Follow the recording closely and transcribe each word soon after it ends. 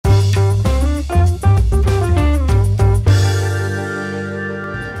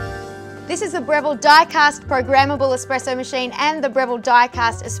This is the Breville Die-Cast Programmable Espresso machine and the Breville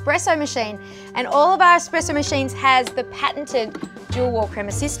Die-Cast Espresso machine. And all of our espresso machines has the patented dual wall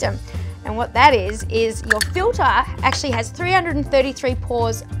crema system. And what that is your filter actually has 333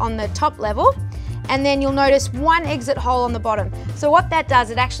 pores on the top level, and then you'll notice one exit hole on the bottom. So what that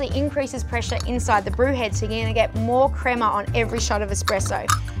does, it actually increases pressure inside the brew head, so you're gonna get more crema on every shot of espresso.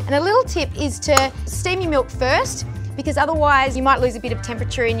 And a little tip is to steam your milk first, because otherwise you might lose a bit of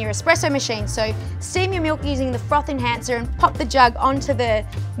temperature in your espresso machine. So steam your milk using the froth enhancer and pop the jug onto the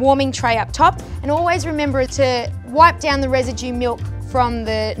warming tray up top. And always remember to wipe down the residue milk from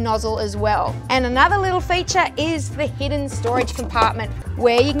the nozzle as well. And another little feature is the hidden storage compartment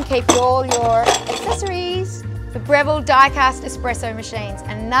where you can keep all your accessories. The Breville Die-Cast Espresso machines,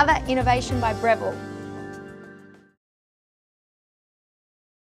 another innovation by Breville.